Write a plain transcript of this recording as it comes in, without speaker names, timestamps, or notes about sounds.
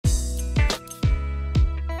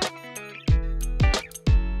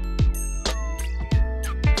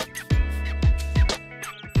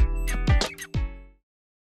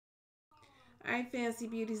Hi fancy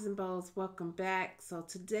beauties and bows, welcome back. So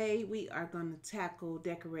today we are going to tackle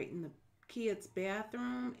decorating the kids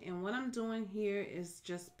bathroom, and what I'm doing here is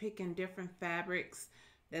just picking different fabrics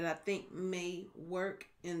that I think may work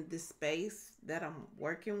in the space that I'm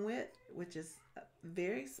working with, which is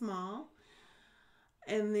very small.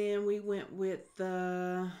 And then we went with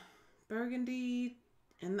the burgundy,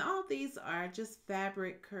 and all these are just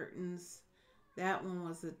fabric curtains. That one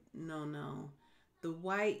was a no. The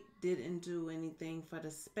white didn't do anything for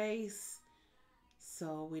the space,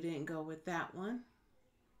 so we didn't go with that one.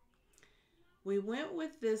 We went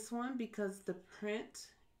with this one because the print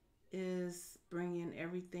is bringing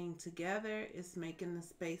everything together. It's making the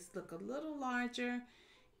space look a little larger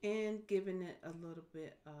and giving it a little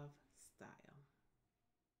bit of